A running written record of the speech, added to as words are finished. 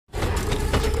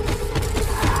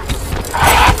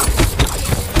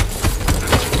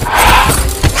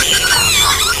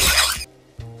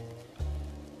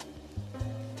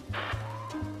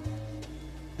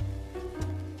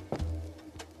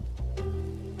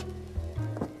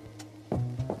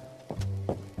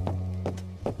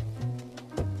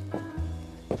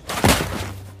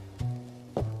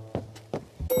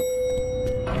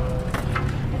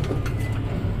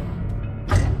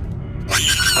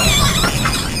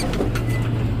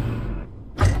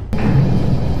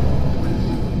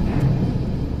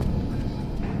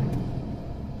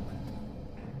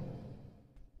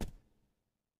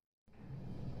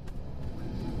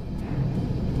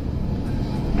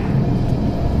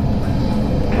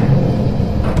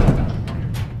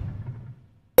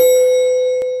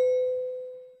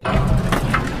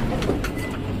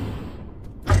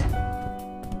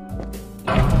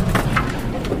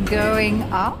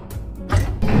Huh?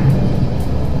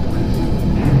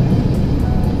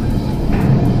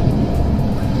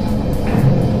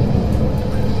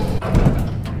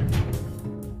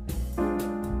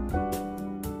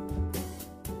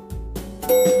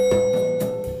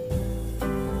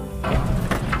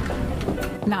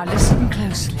 Now listen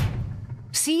closely.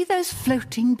 See those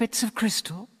floating bits of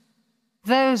crystal?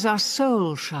 Those are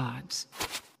soul shards.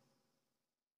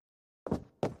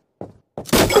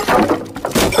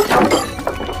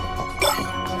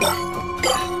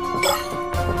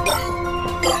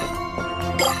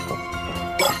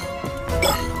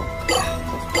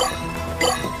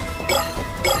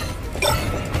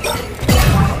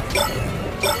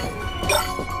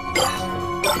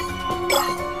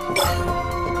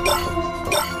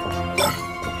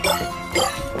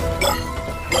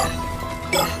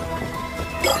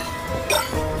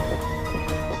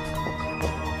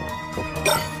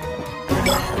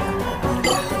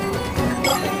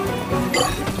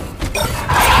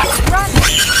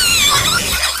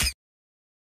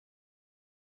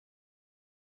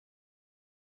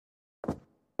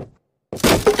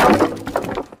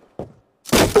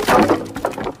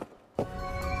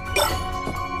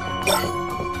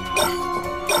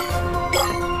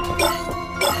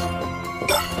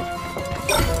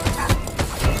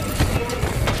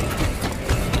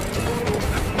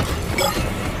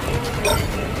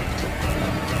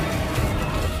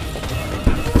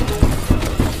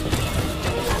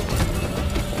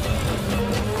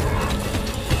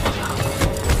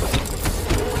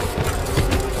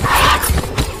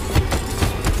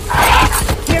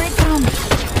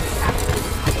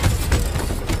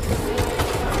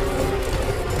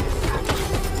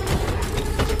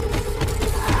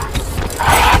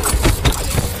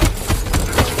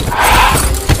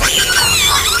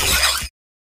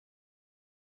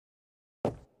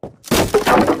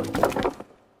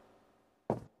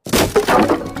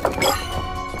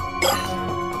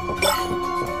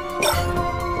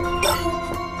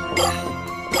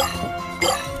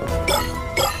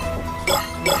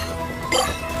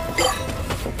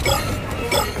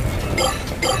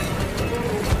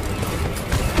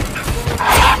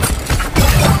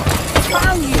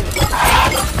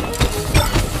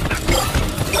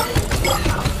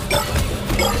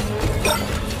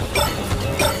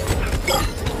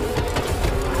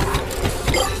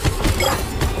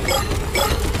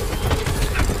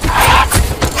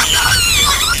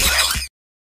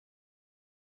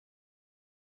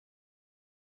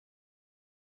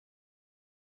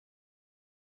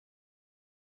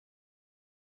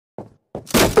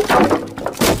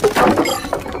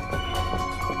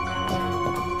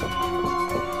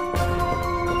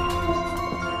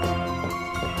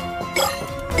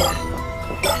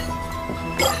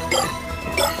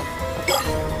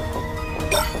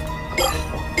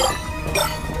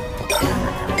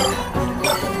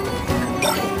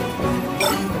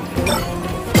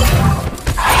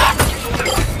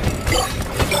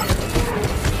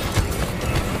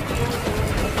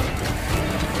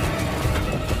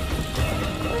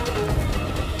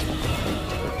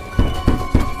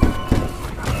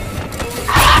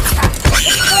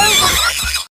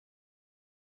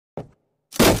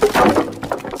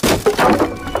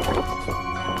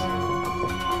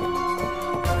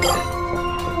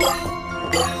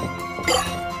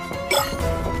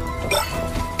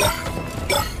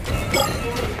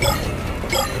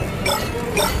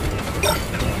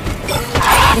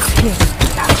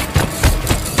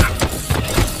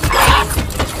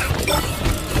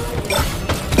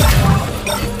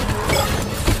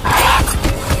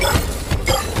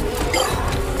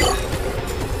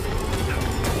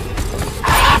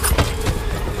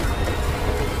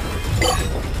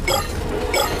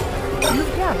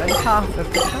 Half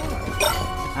of the shard.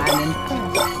 I'm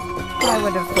impressed. I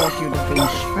would have thought you'd have been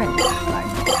shredded by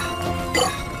now.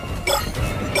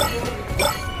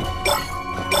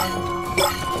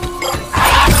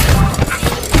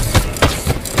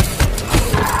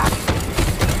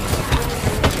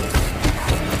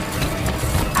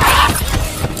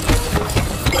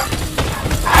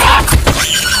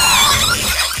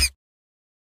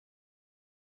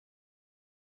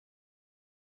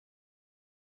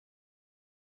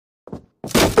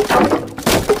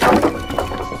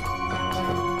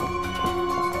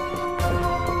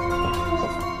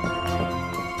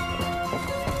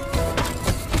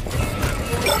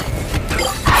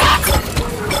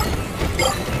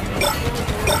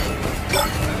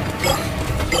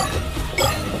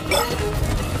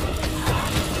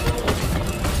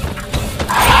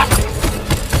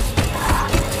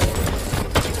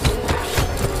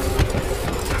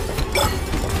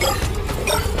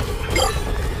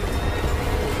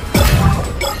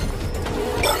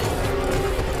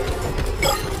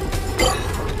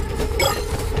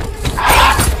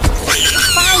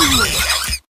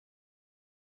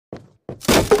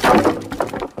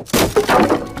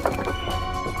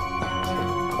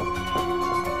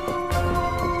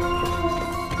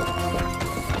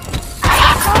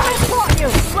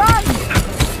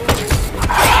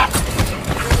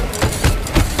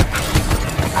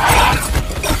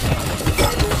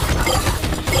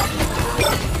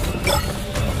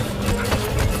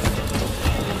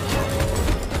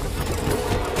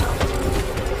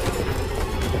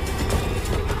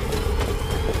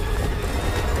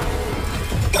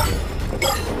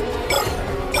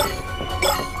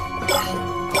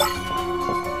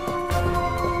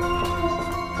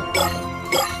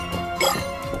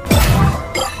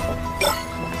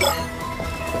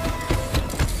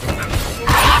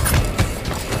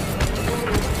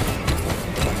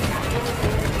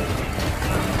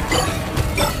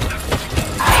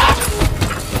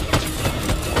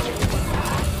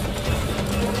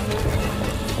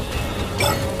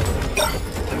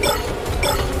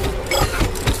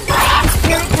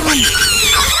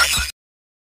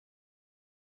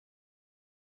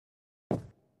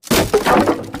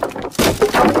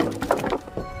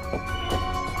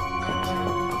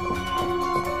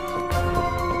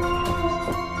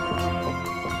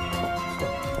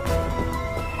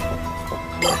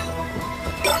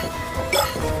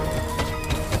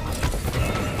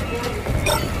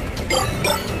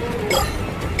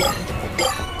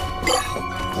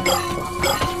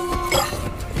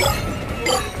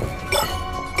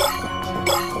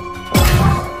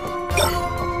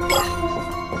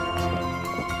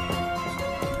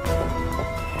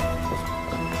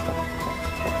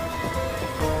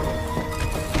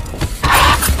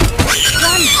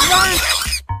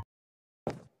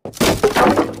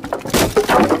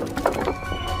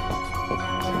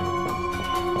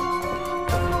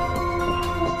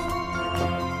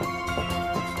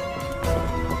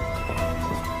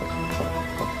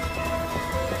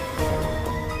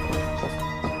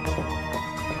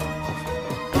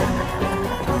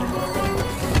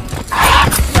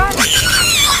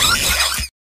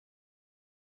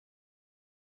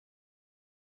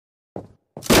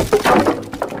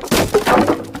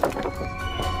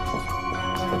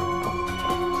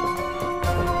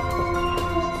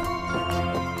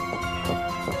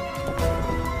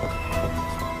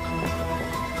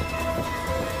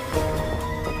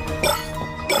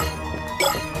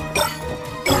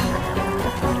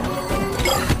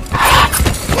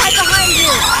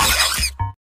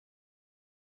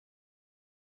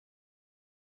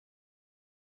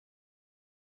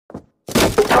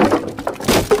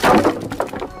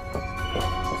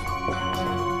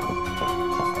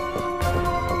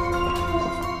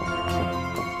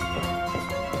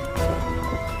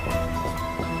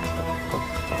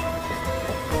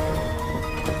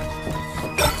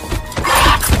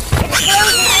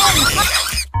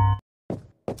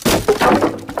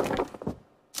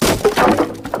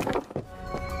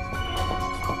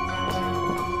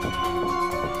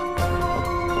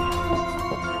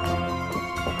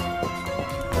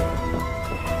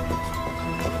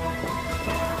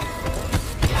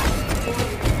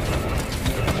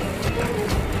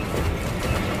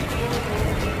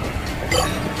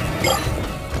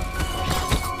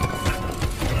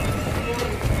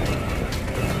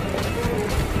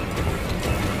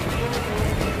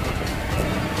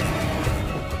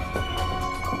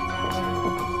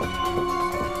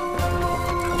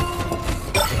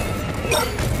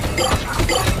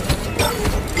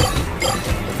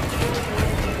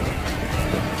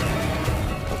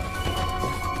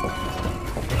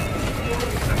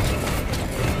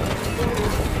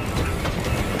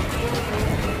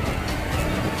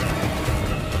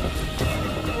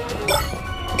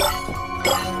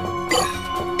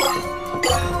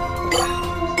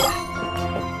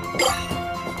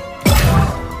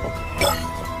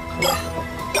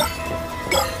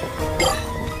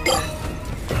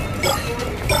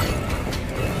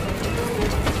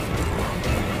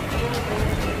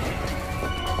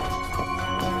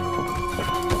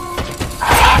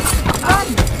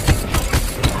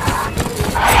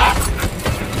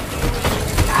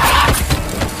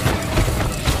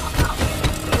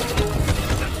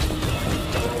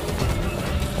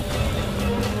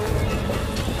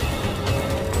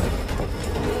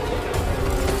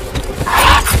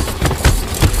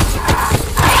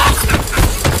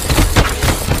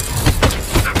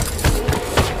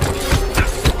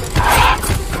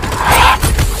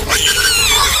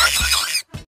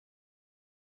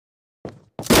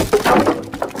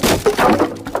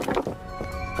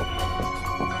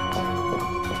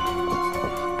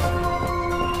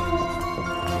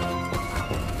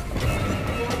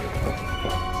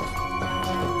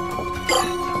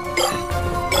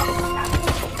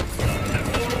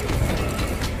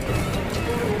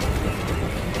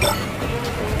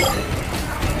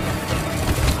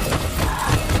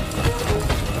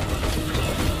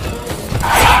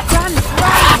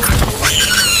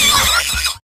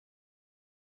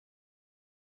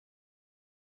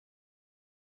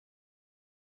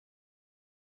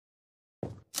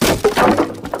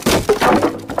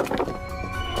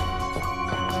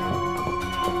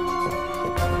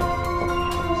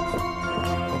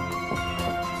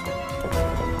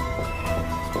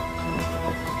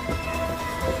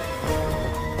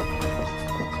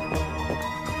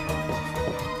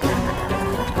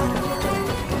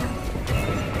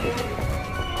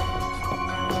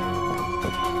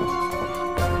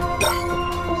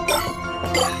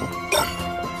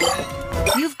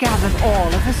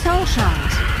 of the soul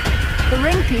shards. The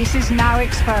ring piece is now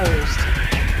exposed,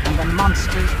 and the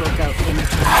monsters will go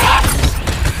into the darkness.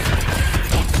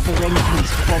 Get to the ring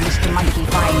piece before Mr. Monkey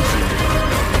finds you.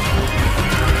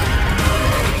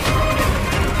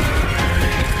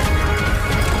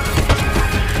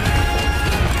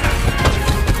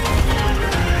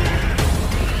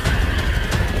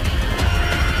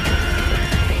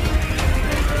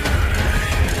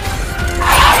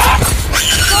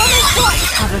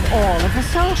 All of the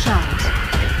soul shards.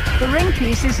 The ring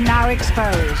piece is now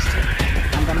exposed,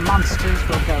 and the monsters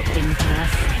will go into a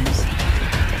frenzy.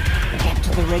 Get to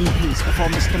the ring piece before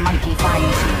Mr. Monkey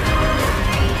finds you.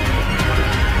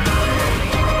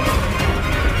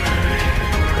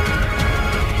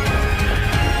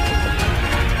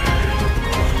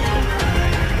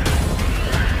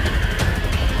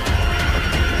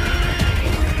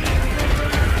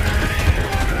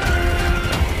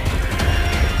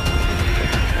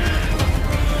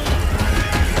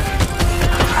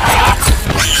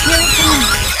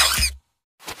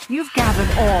 You've gathered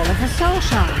all of the soul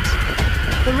shards.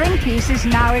 The ring piece is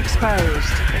now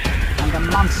exposed, and the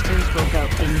monsters will go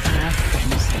into a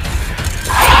frenzy.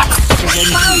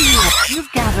 You've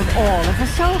gathered all of the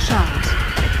soul shards.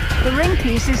 The ring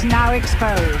piece is now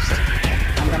exposed,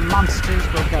 and the monsters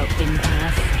will go into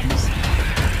a frenzy.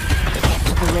 Get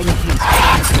to the ring piece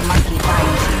before Mr. Monkey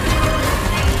finds you.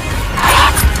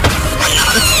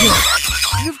 It's you.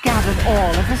 You've gathered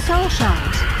all of the soul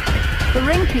shards. The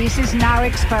ring piece is now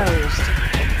exposed,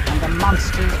 and the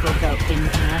monsters will go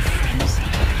into a frenzy.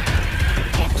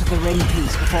 Get to the ring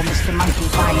piece before Mr. Monkey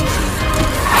finds you.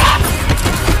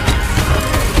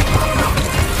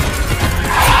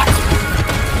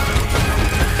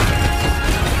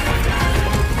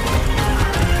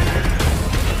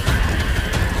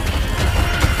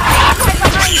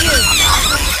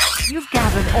 You've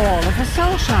gathered all of the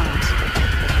soul shards.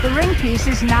 The ring piece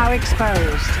is now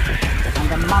exposed, and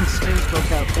the monsters will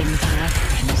go into a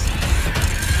frenzy.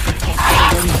 Get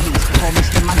to the ring piece